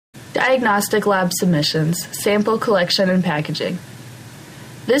Diagnostic lab submissions, sample collection and packaging.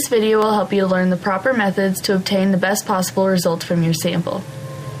 This video will help you learn the proper methods to obtain the best possible results from your sample.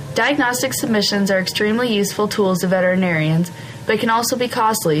 Diagnostic submissions are extremely useful tools to veterinarians, but can also be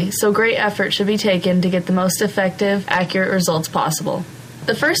costly, so great effort should be taken to get the most effective, accurate results possible.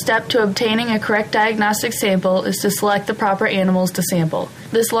 The first step to obtaining a correct diagnostic sample is to select the proper animals to sample.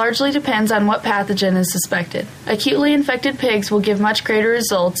 This largely depends on what pathogen is suspected. Acutely infected pigs will give much greater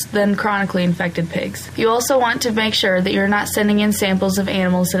results than chronically infected pigs. You also want to make sure that you're not sending in samples of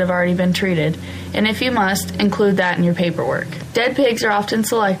animals that have already been treated, and if you must, include that in your paperwork. Dead pigs are often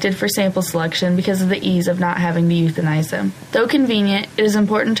selected for sample selection because of the ease of not having to euthanize them. Though convenient, it is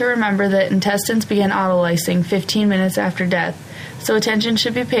important to remember that intestines begin autolysing 15 minutes after death, so attention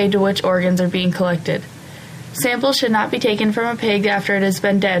should be paid to which organs are being collected. Samples should not be taken from a pig after it has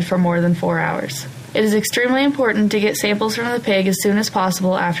been dead for more than 4 hours. It is extremely important to get samples from the pig as soon as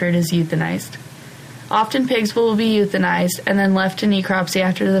possible after it is euthanized. Often pigs will be euthanized and then left to necropsy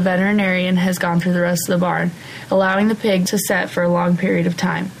after the veterinarian has gone through the rest of the barn, allowing the pig to set for a long period of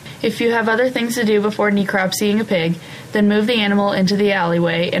time. If you have other things to do before necropsying a pig, then move the animal into the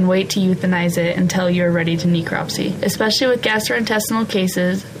alleyway and wait to euthanize it until you are ready to necropsy. Especially with gastrointestinal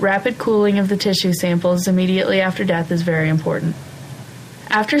cases, rapid cooling of the tissue samples immediately after death is very important.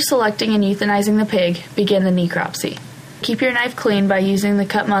 After selecting and euthanizing the pig, begin the necropsy. Keep your knife clean by using the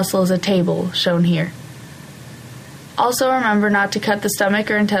cut muscle as a table, shown here. Also remember not to cut the stomach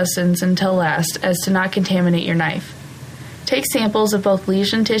or intestines until last, as to not contaminate your knife. Take samples of both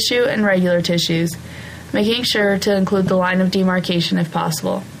lesion tissue and regular tissues, making sure to include the line of demarcation if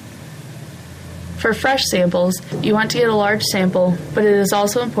possible. For fresh samples, you want to get a large sample, but it is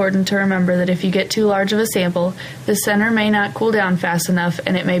also important to remember that if you get too large of a sample, the center may not cool down fast enough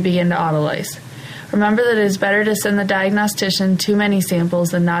and it may begin to autolyse. Remember that it is better to send the diagnostician too many samples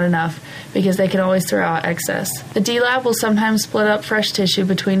than not enough, because they can always throw out excess. The D-Lab will sometimes split up fresh tissue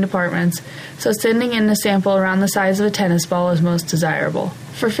between departments, so sending in a sample around the size of a tennis ball is most desirable.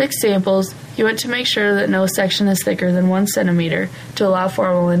 For fixed samples, you want to make sure that no section is thicker than 1 centimeter to allow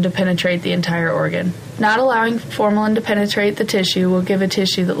formalin to penetrate the entire organ. Not allowing formalin to penetrate the tissue will give a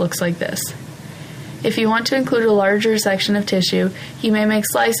tissue that looks like this. If you want to include a larger section of tissue, you may make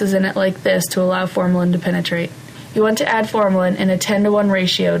slices in it like this to allow formalin to penetrate. You want to add formalin in a 10-to-1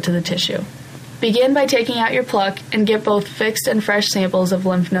 ratio to the tissue. Begin by taking out your pluck and get both fixed and fresh samples of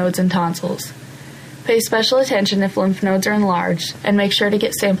lymph nodes and tonsils. Pay special attention if lymph nodes are enlarged, and make sure to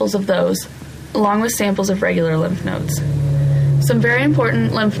get samples of those, along with samples of regular lymph nodes. Some very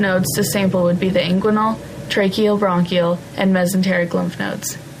important lymph nodes to sample would be the inguinal, tracheal, bronchial, and mesenteric lymph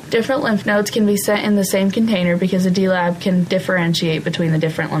nodes. Different lymph nodes can be sent in the same container because the D-Lab can differentiate between the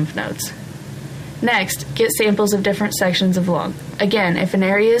different lymph nodes. Next, get samples of different sections of lung. Again, if an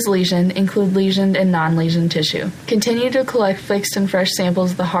area is lesioned, include lesioned and non-lesioned tissue. Continue to collect fixed and fresh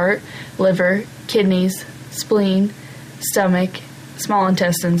samples of the heart, liver, kidneys, spleen, stomach, small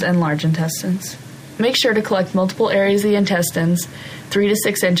intestines, and large intestines. Make sure to collect multiple areas of the intestines, 3 to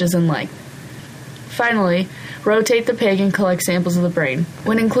 6 inches in length. Finally, rotate the pig and collect samples of the brain.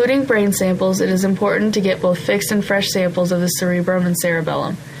 When including brain samples, it is important to get both fixed and fresh samples of the cerebrum and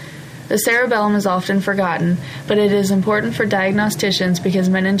cerebellum. The cerebellum is often forgotten, but it is important for diagnosticians because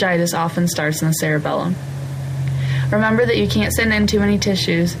meningitis often starts in the cerebellum. Remember that you can't send in too many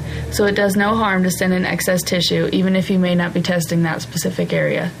tissues, so it does no harm to send in excess tissue even if you may not be testing that specific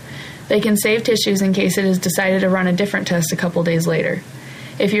area. They can save tissues in case it is decided to run a different test a couple days later.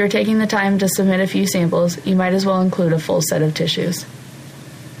 If you are taking the time to submit a few samples, you might as well include a full set of tissues.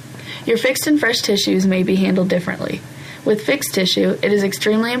 Your fixed and fresh tissues may be handled differently. With fixed tissue, it is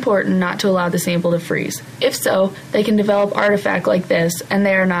extremely important not to allow the sample to freeze. If so, they can develop artifact like this, and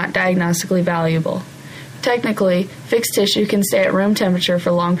they are not diagnostically valuable. Technically, fixed tissue can stay at room temperature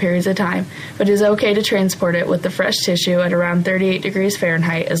for long periods of time, but it is okay to transport it with the fresh tissue at around 38 degrees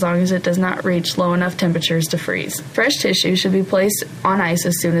Fahrenheit as long as it does not reach low enough temperatures to freeze. Fresh tissue should be placed on ice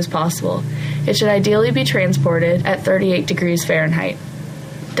as soon as possible. It should ideally be transported at 38 degrees Fahrenheit.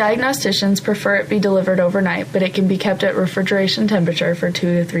 Diagnosticians prefer it be delivered overnight, but it can be kept at refrigeration temperature for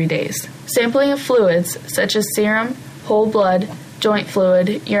 2 to 3 days. Sampling of fluids, such as serum, whole blood, joint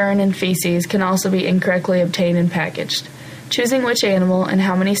fluid, urine, and feces can also be incorrectly obtained and packaged. Choosing which animal and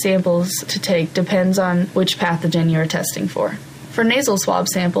how many samples to take depends on which pathogen you are testing for. For nasal swab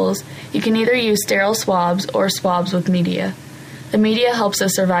samples, you can either use sterile swabs or swabs with media. The media helps the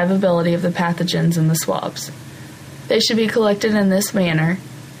survivability of the pathogens in the swabs. They should be collected in this manner,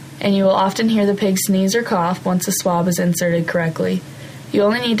 and you will often hear the pig sneeze or cough once the swab is inserted correctly. You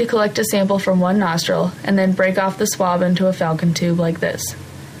only need to collect a sample from one nostril and then break off the swab into a falcon tube like this.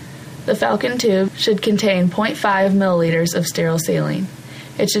 The Falcon tube should contain 0.5 milliliters of sterile saline.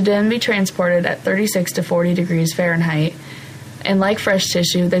 It should then be transported at 36 to 40 degrees Fahrenheit, and like fresh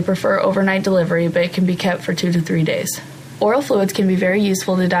tissue, they prefer overnight delivery, but it can be kept for 2 to 3 days. Oral fluids can be very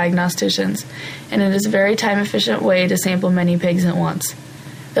useful to diagnosticians, and it is a very time-efficient way to sample many pigs at once.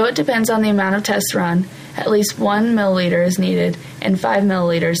 Though it depends on the amount of tests run, at least 1 milliliter is needed, and 5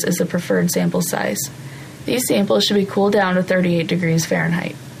 milliliters is the preferred sample size. These samples should be cooled down to 38 degrees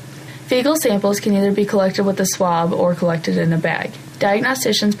Fahrenheit. Fecal samples can either be collected with a swab or collected in a bag.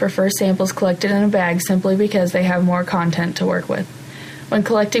 Diagnosticians prefer samples collected in a bag simply because they have more content to work with. When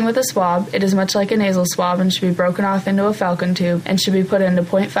collecting with a swab, it is much like a nasal swab and should be broken off into a Falcon tube and should be put into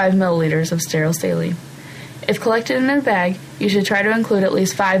 0.5 milliliters of sterile saline. If collected in a bag, you should try to include at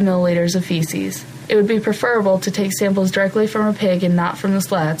least 5 milliliters of feces. It would be preferable to take samples directly from a pig and not from the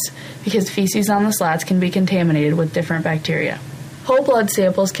slats, because feces on the slats can be contaminated with different bacteria. Whole blood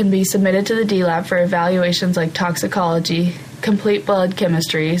samples can be submitted to the D-Lab for evaluations like toxicology, complete blood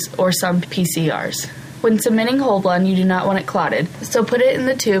chemistries, or some PCRs. When submitting whole blood, you do not want it clotted, so put it in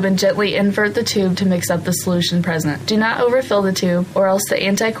the tube and gently invert the tube to mix up the solution present. Do not overfill the tube, or else the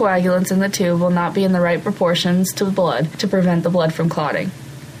anticoagulants in the tube will not be in the right proportions to the blood to prevent the blood from clotting.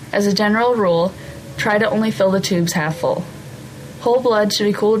 As a general rule, try to only fill the tubes half full. Whole blood should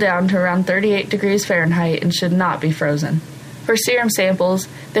be cooled down to around 38 degrees Fahrenheit and should not be frozen. For serum samples,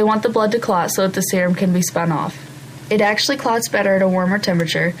 they want the blood to clot so that the serum can be spun off. It actually clots better at a warmer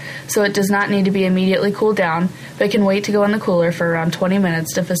temperature, so it does not need to be immediately cooled down, but can wait to go in the cooler for around 20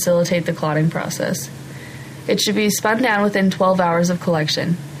 minutes to facilitate the clotting process. It should be spun down within 12 hours of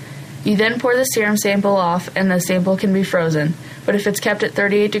collection. You then pour the serum sample off and the sample can be frozen, but if it's kept at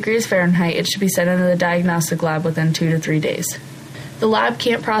 38 degrees Fahrenheit, it should be sent into the diagnostic lab within 2 to 3 days. The lab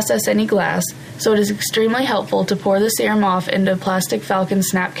can't process any glass, so it is extremely helpful to pour the serum off into plastic Falcon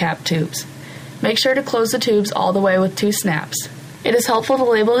snap cap tubes. Make sure to close the tubes all the way with 2 snaps. It is helpful to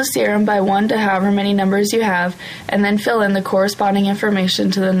label the serum by 1 to however many numbers you have, and then fill in the corresponding information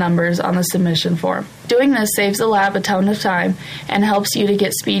to the numbers on the submission form. Doing this saves the lab a ton of time and helps you to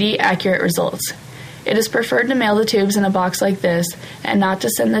get speedy, accurate results. It is preferred to mail the tubes in a box like this, and not to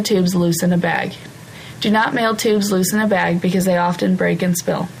send the tubes loose in a bag. Do not mail tubes loose in a bag because they often break and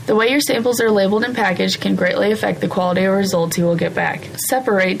spill. The way your samples are labeled and packaged can greatly affect the quality of results you will get back.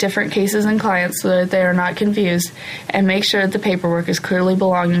 Separate different cases and clients so that they are not confused, and make sure that the paperwork is clearly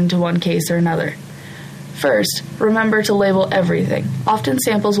belonging to one case or another. First, remember to label everything. Often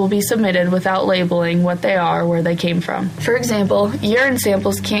samples will be submitted without labeling what they are or where they came from. For example, urine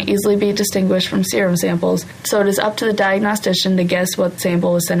samples can't easily be distinguished from serum samples, so it is up to the diagnostician to guess what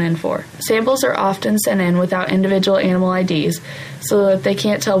sample was sent in for. Samples are often sent in without individual animal IDs, so that they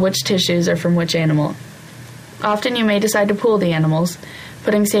can't tell which tissues are from which animal. Often you may decide to pool the animals,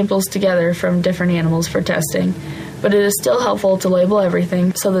 putting samples together from different animals for testing, but it is still helpful to label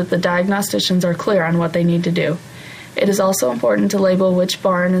everything so that the diagnosticians are clear on what they need to do. It is also important to label which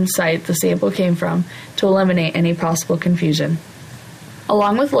barn and site the sample came from to eliminate any possible confusion.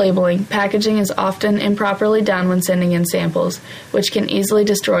 Along with labeling, packaging is often improperly done when sending in samples, which can easily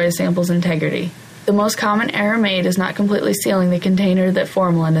destroy a sample's integrity. The most common error made is not completely sealing the container that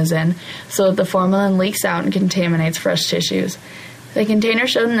formalin is in, so that the formalin leaks out and contaminates fresh tissues. The container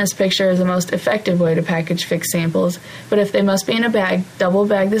shown in this picture is the most effective way to package fixed samples, but if they must be in a bag, double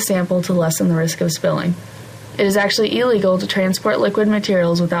bag the sample to lessen the risk of spilling. It is actually illegal to transport liquid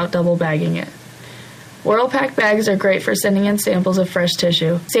materials without double bagging it. Whirl-pack bags are great for sending in samples of fresh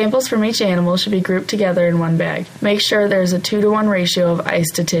tissue. Samples from each animal should be grouped together in one bag. Make sure there is a 2-to-1 ratio of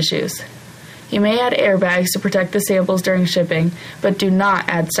ice to tissues. You may add airbags to protect the samples during shipping, but do not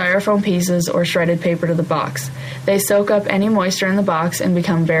add styrofoam pieces or shredded paper to the box. They soak up any moisture in the box and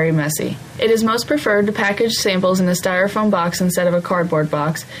become very messy. It is most preferred to package samples in a styrofoam box instead of a cardboard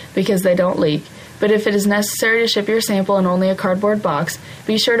box because they don't leak, but if it is necessary to ship your sample in only a cardboard box,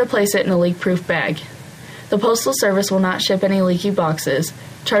 be sure to place it in a leak-proof bag. The Postal Service will not ship any leaky boxes,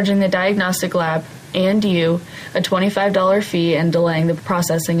 charging the diagnostic lab and you a $25 fee and delaying the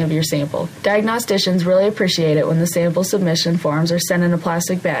processing of your sample. Diagnosticians really appreciate it when the sample submission forms are sent in a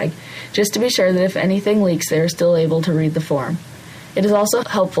plastic bag, just to be sure that if anything leaks, they are still able to read the form. It is also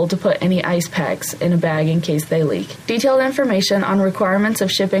helpful to put any ice packs in a bag in case they leak. Detailed information on requirements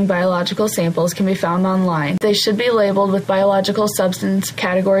of shipping biological samples can be found online. They should be labeled with biological substance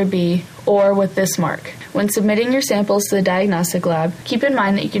category B or with this mark. When submitting your samples to the diagnostic lab, keep in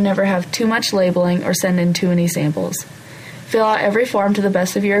mind that you can never have too much labeling or send in too many samples. Fill out every form to the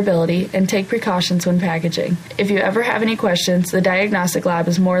best of your ability and take precautions when packaging. If you ever have any questions, the Diagnostic Lab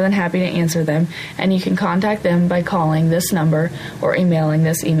is more than happy to answer them, and you can contact them by calling this number or emailing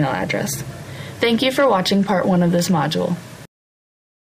this email address. Thank you for watching part 1 of this module.